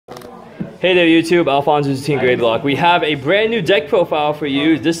Hey there YouTube, Alfonso's Team Gradelock. We have a brand new deck profile for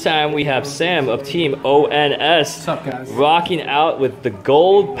you. This time we have Sam of Team O.N.S. What's up, guys? Rocking out with the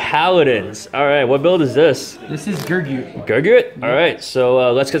Gold Paladins. Alright, what build is this? This is Gurguit. Gurguit? Alright,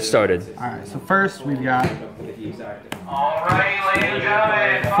 so let's get started. Alright, so first we've got 4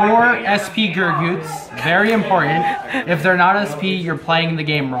 SP Gurguits. Very important. If they're not SP, you're playing the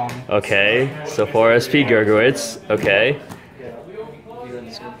game wrong. Okay, so 4 SP Gurguits. Okay.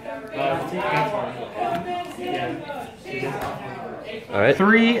 Alright.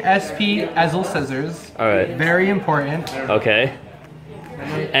 3 SP Ezel Scissors. Alright. Very important. Okay.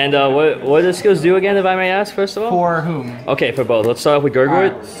 And what do the skills do again, if I may ask, first of all? For whom? Okay, for both. Let's start off with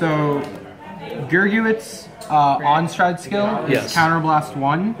Gurguit. Right, so Gurguit's on-stride skill is Yes. Counterblast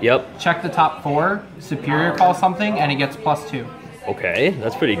 1. Yep. Check the top 4, Superior Call something, and it gets +2. Okay,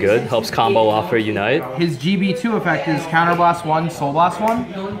 that's pretty good. Helps combo off for Unite. His GB2 effect is Counterblast 1, Soul Blast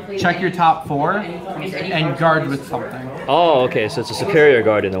 1. Check your top 4 and guard with something. Oh, okay, so it's a superior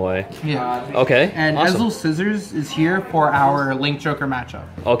guard in a way. Yeah. Okay, And awesome. Ezel Scissors is here for our Link Joker matchup.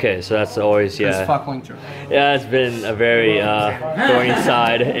 Okay, so that's always, Because yeah. fuck Link Joker. Yeah, it's been a very thorny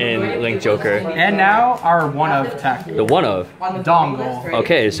side in Link Joker. And now our one of tech. The one of? Dawngal.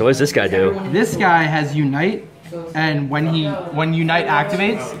 Okay, so what does this guy do? This guy has Unite, and when Unite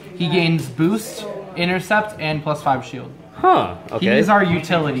activates, he gains Boost, Intercept, and +5 shield. Huh, okay. He's our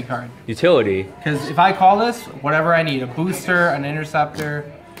utility card. Utility. Because if I call this, whatever I need, a booster, an interceptor,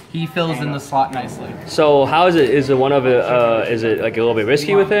 he fills in the slot nicely. So how is it? Is it one of is it like a little bit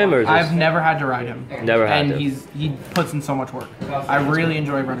risky with him, or is I've never had to ride him. Never had to. And he puts in so much work. I really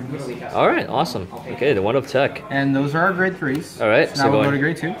enjoy running this. All right, awesome. Okay, the one of tech. And those are our grade 3s. All right, So so now we'll going- go to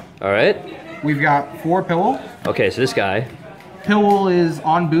grade 2. All right. We've got 4 Pwyll. Okay, so this guy. Pwyll is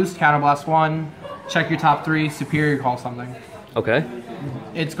on boost, Counterblast 1. Check your top 3, Superior Call something. Okay.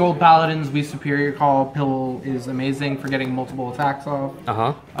 It's Gold Paladins, we Superior Call. Pwyll is amazing for getting multiple attacks off.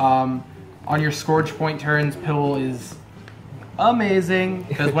 On your Scourge point turns, Pwyll is amazing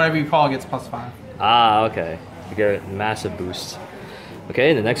because whatever you call gets +5. Ah, okay. You get a massive boost.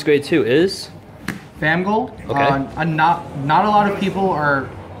 Okay, the next grade 2 is? Fhamgal. Okay. Not a lot of people are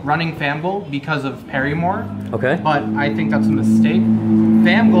running Fhamgal because of Perimore. Okay. But I think that's a mistake.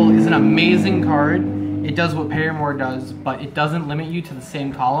 Fhamgal is an amazing card. It does what Perimore does, but it doesn't limit you to the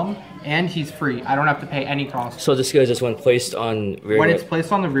same column, and he's free. I don't have to pay any cost. So this guy just when placed on rear When guard. it's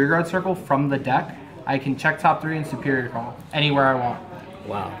placed on the rearguard circle from the deck, I can check top 3 and Superior Call anywhere I want.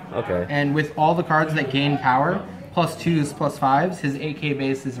 Wow, okay. And with all the cards that gain power, +2s, +5s, his 8k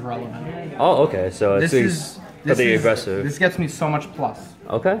base is irrelevant. Oh, okay, so it's pretty aggressive. This gets me so much plus.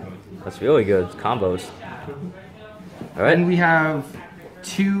 Okay, that's really good. Combos. All right. And we have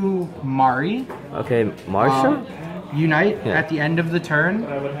 2 Mari. Okay, Marcia? Unite at the end of the turn.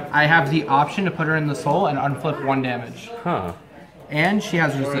 I have the option to put her in the soul and unflip 1 damage. Huh. And she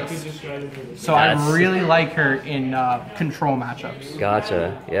has resist. So I really like her in control matchups.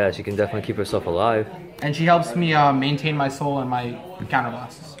 Gotcha. Yeah, she can definitely keep herself alive. And she helps me maintain my soul and my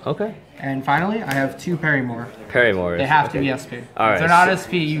counterblasts. Okay. And finally, I have 2 Perimore. Perimore. They have to be SP. Alright, If they're not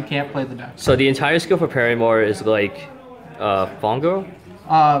SP, you can't play the deck. So the entire skill for Perimore is like Fhamgal?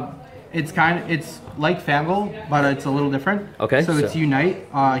 It's like Fhamgal, but it's a little different. Okay, So it's Unite.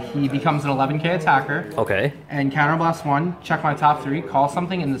 He becomes an 11k attacker. Okay. And Counterblast 1, check my top 3, call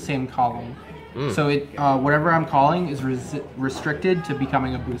something in the same column. So whatever I'm calling is restricted to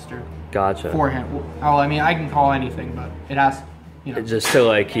becoming a booster. Gotcha. For him. Well, I mean, I can call anything, but it has, you know. Just to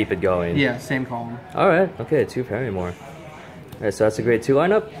like keep it going. Yeah, same column. All right. Okay, 2 Perimore. All right, so that's a grade 2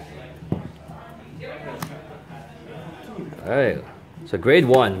 lineup. All right. So grade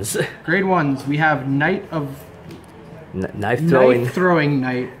 1s. Grade 1s, we have Knight of... Knife throwing. Knife throwing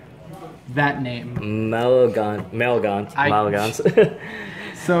Knight. That name. Maleagant.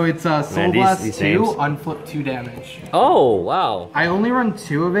 So it's Soul Blast 2, names. unflip 2 damage. Oh, wow. I only run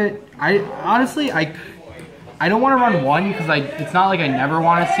 2 of it. I honestly, I don't want to run 1 because it's not like I never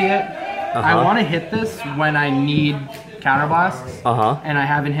want to see it. I want to hit this when I need counterblasts, and I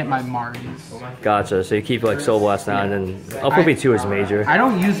haven't hit my Maris. Gotcha. So you keep like Soul Blast now, and then Unflipping 2 is major. I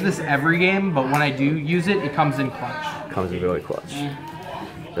don't use this every game, but when I do use it, it comes in clutch. Comes in really clutch.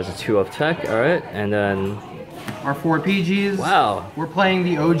 There's a 2 of tech, alright, and then... Our 4 PGs. Wow. We're playing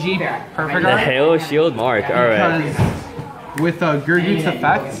the OG Perfect The Art. Halo Shield Mark, alright. Because with Gurgit's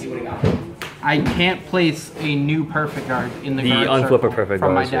effects, I can't place a new Perfect Guard in the guard unflipper circle Perfect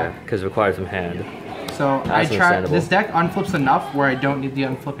from my Guard, deck. because it requires some hand. So That's I try. understandable. This deck unflips enough where I don't need the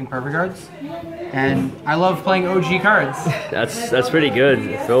unflipping Perfect Guards, and I love playing OG cards. That's pretty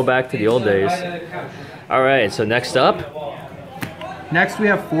good. Throwback to the old days. Alright, so next up, Next we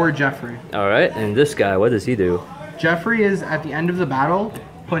have 4 Jeffrey. Alright, and this guy, what does he do? Jeffrey is at the end of the battle,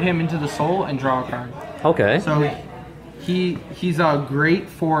 put him into the soul and draw a card. Okay. So he's great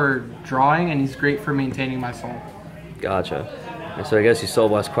for drawing and he's great for maintaining my soul. Gotcha. And so I guess you soul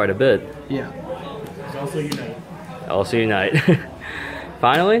blast quite a bit. Yeah. Also unite. Also unite.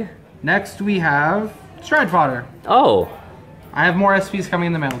 Finally? Next we have Stride Fodder. Oh. I have more SPs coming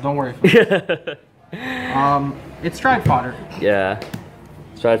in the mail, don't worry. It's Stride Fodder. Yeah.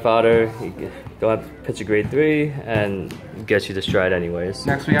 Stride Fodder, you don't have to pitch a grade 3 and gets you the stride anyways.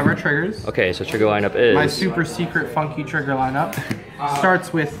 Next we have our triggers. Okay, so trigger lineup is... My super secret funky trigger lineup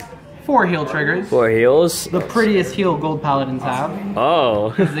starts with 4 heal triggers. 4 heals. The prettiest heal Gold Paladins have. Oh.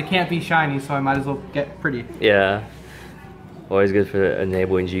 Because they can't be shiny, so I might as well get pretty. Yeah. Always good for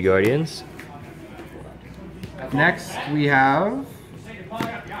enabling G Guardians. Next we have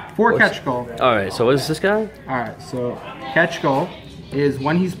 4 Catch Goal. Alright, so what is this guy? Alright, so Catch Goal is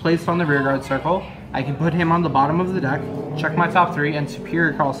when he's placed on the rearguard circle, I can put him on the bottom of the deck, check my top 3, and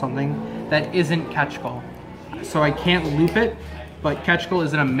superior call something that isn't Catch Goal. So I can't loop it, but Catch Goal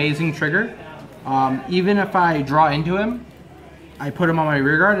is an amazing trigger. Even if I draw into him, I put him on my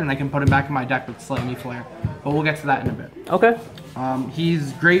rearguard and I can put him back in my deck with Sleimy Flare. But we'll get to that in a bit. Okay.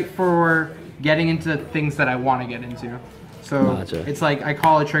 He's great for getting into things that I want to get into. So Gotcha. It's like I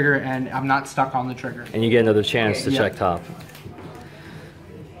call a trigger and I'm not stuck on the trigger. And you get another chance to Yeah. check top.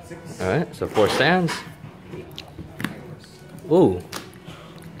 Alright, so 4 stands. Ooh.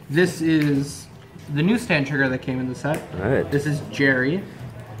 This is the new stand trigger that came in the set. Alright. This is Jerry.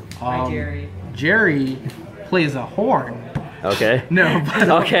 Hi, Jerry. Jerry plays a horn. Okay. No, but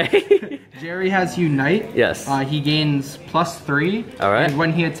Okay. Jerry has Unite. Yes. He gains +3. All right. And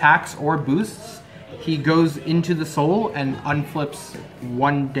when he attacks or boosts, he goes into the soul and unflips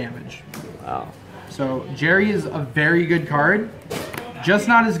 1 damage. Wow. So Jerry is a very good card, just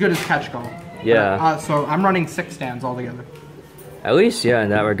not as good as Catch Goal. Yeah. So I'm running 6 stands altogether. At least, yeah, in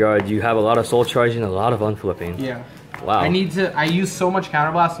that regard, you have a lot of soul charging, a lot of unflipping. Yeah. Wow. I use so much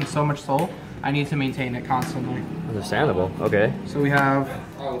counterblast and so much soul, I need to maintain it constantly. Understandable. Okay. So we have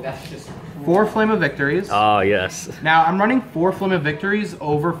Oh, that's just 4 Flame of Victories. Oh, yes. Now I'm running 4 Flame of Victories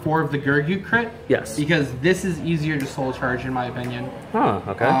over 4 of the Gurguit crit. Yes. Because this is easier to soul charge in my opinion. Huh,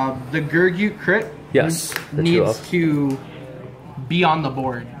 okay. The Gurguit crit Yes, the needs 2-up. to be on the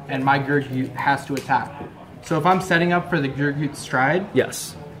board and my Gurguit has to attack. So if I'm setting up for the Gurguit stride,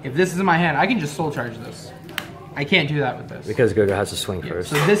 Yes. if this is in my hand, I can just soul charge this. I can't do that with this. Because Gurguit has to swing first.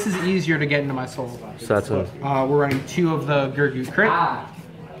 So this is easier to get into my soul. So that's a... We're running 2 of the Gurguit crit.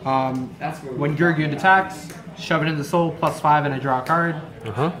 that's where When Gurguit attacks, shove it in the soul, +5 and I draw a card.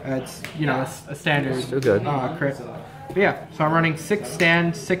 Uh-huh. It's, you know, a standard Still good. crit. But yeah, so I'm running 6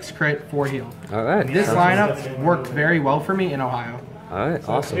 stand, 6 crit, 4 heal. Alright. This lineup worked very well for me in Ohio. Alright,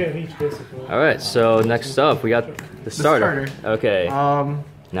 awesome. Yeah, each basically. Alright, so next up, we got the starter. Okay.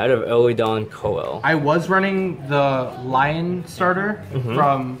 Knight of Early Dawn Pwyll. I was running the Lion starter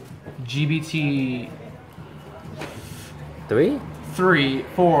from GBT 3? 3,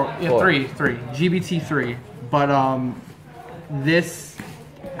 4, yeah, 3, GBT 3. But this,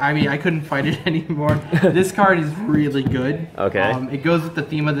 I mean, I couldn't fight it anymore. This card is really good. Okay. It goes with the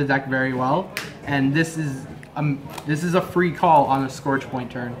theme of the deck very well, and this is a free call on a Scourge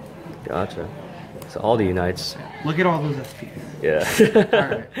point turn. Gotcha. So all the unites. Look at all those SPs. Yeah.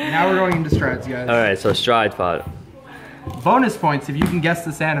 Alright, now we're going into strides, guys. Alright, so stride fought. Bonus points if you can guess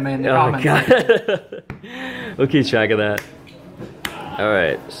this anime in the Oh comments. god. We'll keep track of that.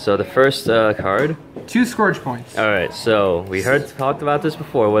 Alright, so the first card. 2 Scourge points. Alright, so we talked about this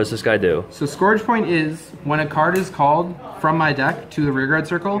before. What does this guy do? So Scourge point is when a card is called from my deck to the rearguard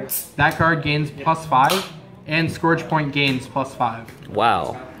circle, that card gains +5, and Scourge point gains +5.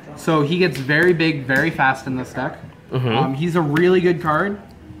 Wow. So he gets very big, very fast in this deck. He's a really good card,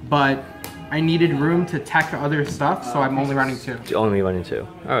 but I needed room to tech other stuff, so I'm only running 2. Only running 2.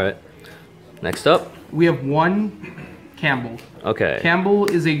 Alright. Next up. We have 1 Cambell. Okay. Cambell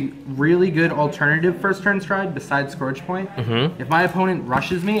is a really good alternative first turn stride besides Scourge point. If my opponent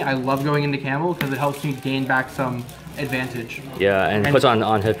rushes me, I love going into Cambell because it helps me gain back some advantage. Yeah, and puts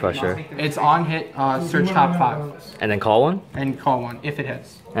on hit pressure. It's on hit, search top 5, And then call one? and call 1 if it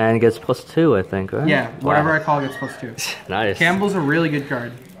hits. And it gets +2, I think, right? Yeah, whatever Wow. I call gets +2. Nice. Campbell's a really good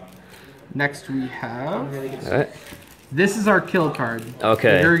card. Next we have... Alright. This is our kill card.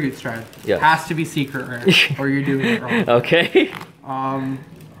 Okay. The Gurguit stride. Yes. Has to be secret rare, or you're doing it wrong. Okay.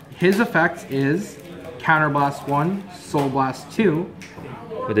 His effect is Counterblast 1, Soul Blast 2.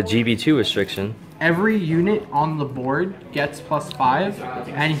 With a GB2 restriction. Every unit on the board gets +5,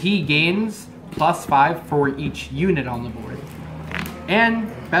 and he gains +5 for each unit on the board.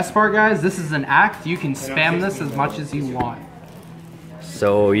 And best part, guys, this is an act. You can spam this as much as you want.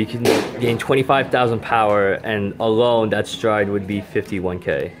 So you can gain 25,000 power, and alone that stride would be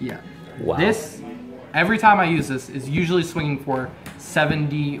 51k. Yeah. Wow. This, every time I use this, is usually swinging for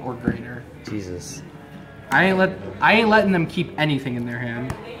 70 or greater. Jesus. I ain't letting them keep anything in their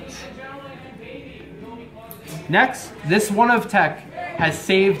hand. Next, this one of tech has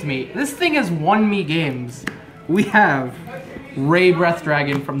saved me. This thing has won me games. We have Ray Breath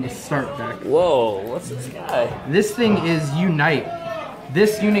Dragon from the start deck. Whoa, what's this guy? This thing is Unite.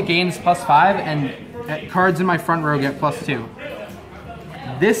 This unit gains +5, and cards in my front row get +2.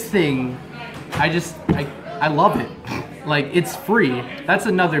 This thing, I love it. Like, it's free. That's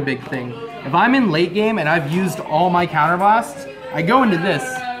another big thing. If I'm in late game and I've used all my counterblasts, I go into this.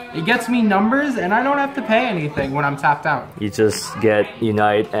 It gets me numbers, and I don't have to pay anything when I'm tapped out. You just get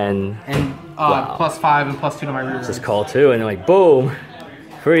Unite and wow. +5 and +2 to my rear. Just call 2 and like boom,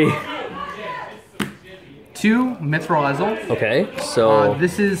 free. 2 Mithril Ezel. Okay, so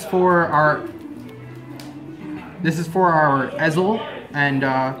this is for our Ezel, and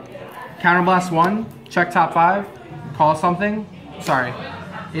counterblast 1. Check top 5. Call something. Sorry.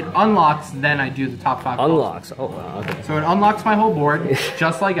 It unlocks, then I do the top 5 calls. Unlocks. Oh wow. Okay. So it unlocks my whole board,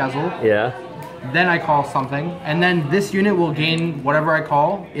 just like Ezel. Yeah. Then I call something, and then this unit will gain whatever I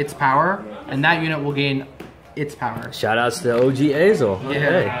call, its power, and that unit will gain its power. Shout outs to OG Ezel.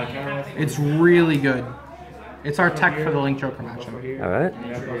 Okay. Yeah. It's really good. It's our tech for the Link Joker matchup.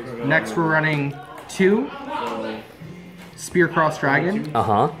 Alright. Next we're running 2 Spearcross Dragon.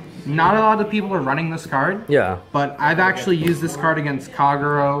 Uh-huh. Not a lot of people are running this card. Yeah. But I've actually used this card against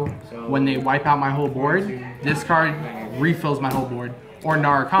Kagero when they wipe out my whole board. This card refills my whole board. Or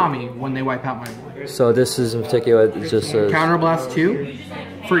Narukami when they wipe out my board. So this is in particular just a... Counterblast 2.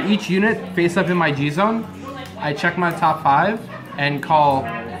 For each unit face up in my G zone, I check my top 5 and call.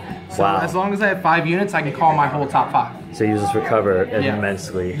 So wow. As long as I have 5 units, I can call my whole top 5. So you just recover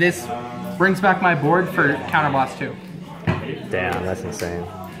immensely. This brings back my board for Counterblast 2. Damn, that's insane.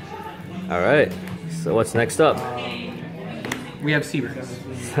 Alright, so what's next up? We have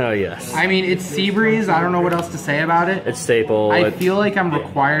Sebreeze. Oh yes. I mean, it's Sebreeze. I don't know what else to say about it. It's staple. I feel like I'm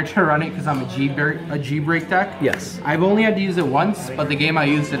required to run it because I'm a G-break deck. Yes. I've only had to use it once, but the game I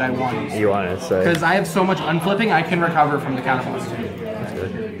used it, I won. You want it, so... Because I have so much unflipping, I can recover from the counterblast. That's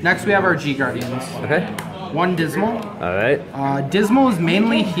good. Next, we have our G-Guardians. Okay. 1 Dizmel. Alright. Dizmel is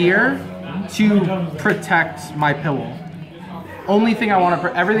mainly here to protect my Pwyll. Only thing I want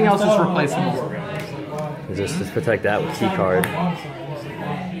to... Everything else is replaceable. Just protect that with key card.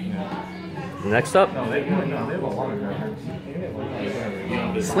 Next up?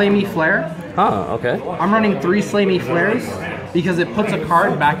 Sleimy Flare. Huh, okay. I'm running 3 Sleimy Flares because it puts a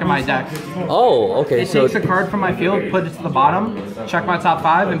card back in my deck. Oh, okay. It takes a card from my field, put it to the bottom, check my top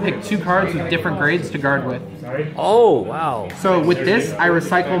 5, and pick 2 cards with different grades to guard with. Oh, wow. So with this, I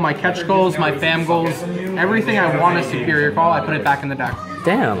recycle my catch goals, my fam goals, everything I want a superior call, I put it back in the deck.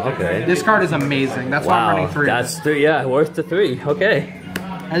 Damn, okay. This card is amazing. That's why I'm running 3. That's 3, yeah, worth the 3. Okay.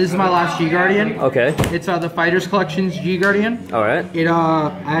 And this is my last G-Guardian. Okay. It's the Fighters Collection's G-Guardian. Alright.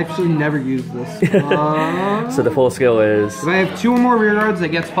 I actually never used this. So the full skill is... If I have 2 or more rear guards, it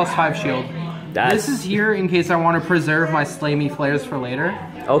gets +5 shield. That's... This is here in case I want to preserve my Sleimy Flares for later.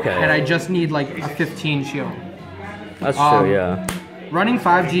 Okay. And I just need like a 15 shield. That's true, yeah. Running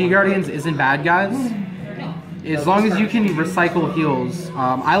 5 G-Guardians isn't bad, guys. As long as you can recycle heals.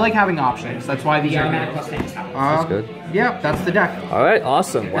 I like having options. That's why these are here. That's good. Yeah, that's the deck. Alright,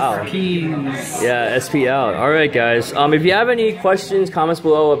 awesome. Wow. SPs. Yeah, SP out. Alright, guys. If you have any questions, comments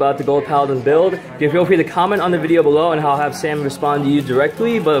below about the Gold Paladin build, feel free to comment on the video below and I'll have Sam respond to you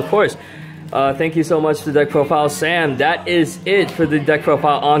directly. But of course, thank you so much to Deck Profile Sam. That is it for the deck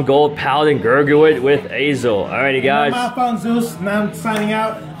profile on Gold Paladin Gurguit with Ezel. Alrighty, guys. I'm Alphonsus, and I'm signing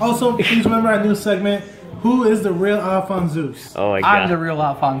out. Also, please remember our new segment. Who is the real Alphonsus? Oh my god. I'm the real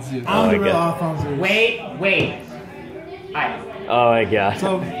Alphonsus. I'm the real Alphonsus. Wait. Oh my god.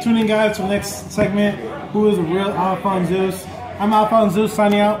 So tune in, guys, to the next segment. Who is the real Alphonsus? I'm Alphonsus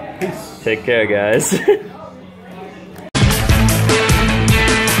signing out. Peace. Take care, guys.